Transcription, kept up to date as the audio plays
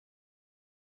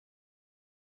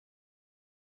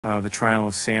The trial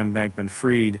of Sam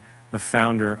Bankman-Fried, the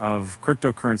founder of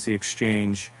cryptocurrency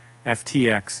exchange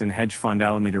FTX and hedge fund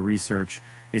Alameda Research,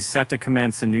 is set to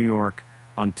commence in New York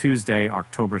on Tuesday,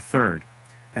 October 3rd.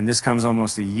 And this comes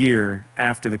almost a year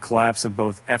after the collapse of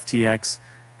both FTX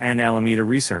and Alameda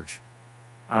Research.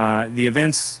 The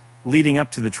events leading up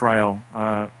to the trial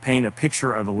paint a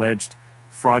picture of alleged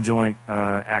fraudulent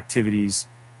activities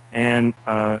and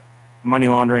money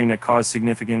laundering that caused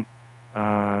significant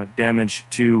damage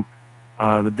to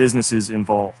the businesses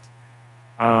involved.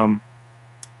 In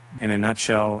a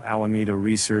nutshell, Alameda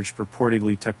Research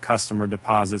purportedly took customer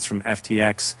deposits from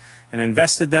FTX and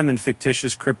invested them in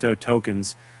fictitious crypto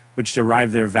tokens, which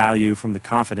derived their value from the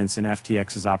confidence in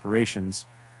FTX's operations.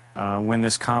 When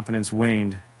this confidence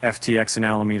waned, FTX and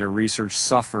Alameda Research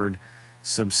suffered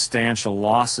substantial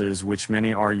losses, which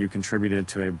many argue contributed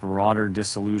to a broader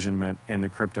disillusionment in the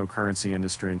cryptocurrency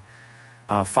industry.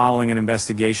 Following an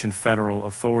investigation, federal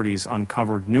authorities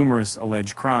uncovered numerous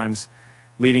alleged crimes,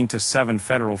 leading to 7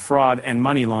 federal fraud and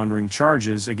money laundering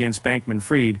charges against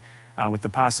Bankman-Fried, with the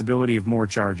possibility of more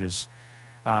charges.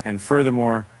 And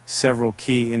furthermore, several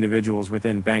key individuals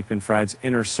within Bankman-Fried's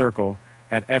inner circle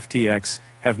at FTX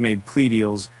have made plea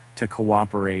deals to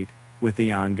cooperate with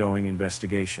the ongoing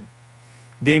investigation.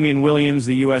 Damian Williams,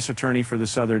 the U.S. Attorney for the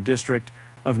Southern District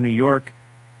of New York,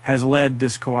 has led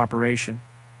this cooperation.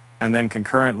 And then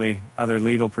concurrently, other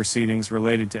legal proceedings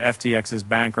related to FTX's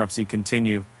bankruptcy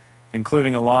continue,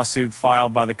 including a lawsuit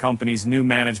filed by the company's new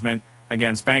management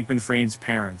against Bankman-Fried's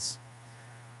parents.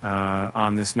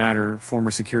 On this matter, former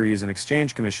Securities and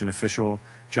Exchange Commission official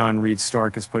John Reed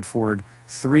Stark has put forward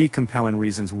 3 compelling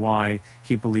reasons why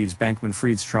he believes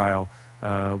Bankman-Fried's trial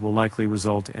will likely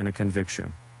result in a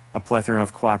conviction. A plethora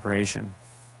of cooperation.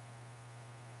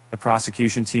 The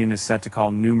prosecution team is set to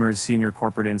call numerous senior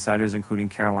corporate insiders, including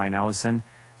Caroline Ellison,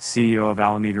 CEO of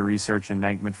Alameda Research and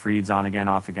Bankman-Fried's on-again,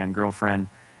 off-again girlfriend,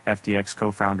 FTX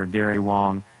co-founder Derry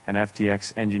Wong, and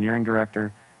FTX engineering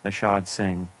director Nishad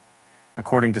Singh.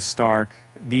 According to Stark,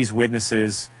 these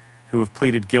witnesses who have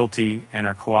pleaded guilty and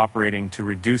are cooperating to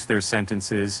reduce their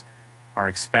sentences are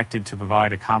expected to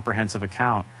provide a comprehensive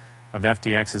account of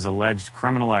FTX's alleged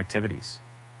criminal activities.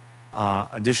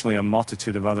 Additionally, a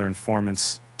multitude of other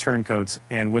informants, turncoats,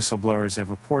 and whistleblowers have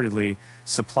reportedly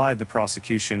supplied the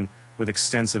prosecution with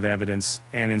extensive evidence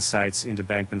and insights into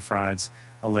Bankman-Fried's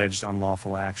alleged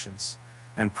unlawful actions.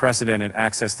 Unprecedented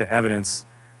access to evidence.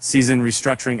 Seasoned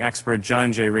restructuring expert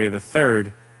John J. Ray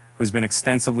III, who's been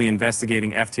extensively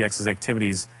investigating FTX's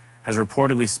activities, has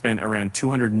reportedly spent around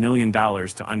 $200 million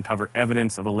to uncover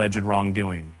evidence of alleged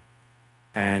wrongdoing.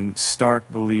 And Stark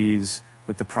believes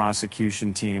that the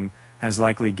prosecution team has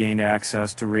likely gained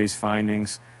access to Ray's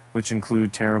findings, which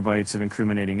include terabytes of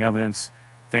incriminating evidence,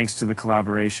 thanks to the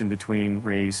collaboration between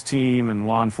Ray's team and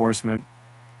law enforcement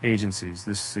agencies.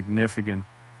 This significant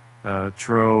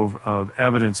trove of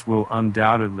evidence will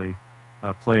undoubtedly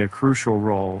play a crucial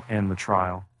role in the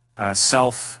trial.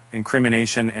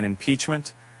 Self-incrimination and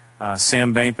impeachment.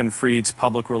 Sam Bankman-Fried's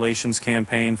public relations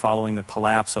campaign following the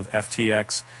collapse of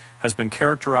FTX has been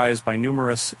characterized by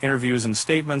numerous interviews and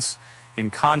statements, in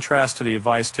contrast to the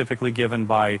advice typically given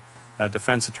by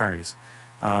defense attorneys.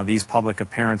 These public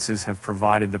appearances have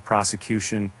provided the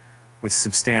prosecution with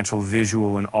substantial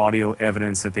visual and audio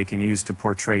evidence that they can use to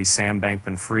portray Sam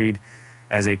Bankman-Fried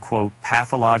as a, quote,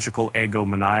 pathological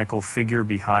egomaniacal figure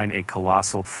behind a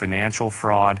colossal financial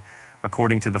fraud,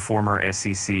 according to the former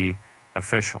SEC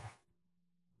official.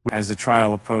 As the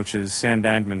trial approaches, Sam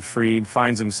Bankman-Fried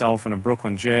finds himself in a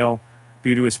Brooklyn jail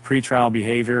due to his pretrial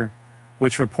behavior,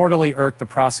 which reportedly irked the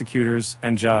prosecutors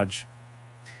and judge.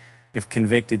 If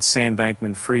convicted, Sam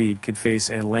Bankman-Fried could face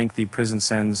a lengthy prison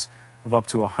sentence of up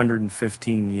to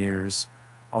 115 years,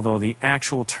 although the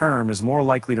actual term is more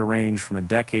likely to range from a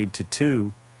decade to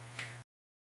 2,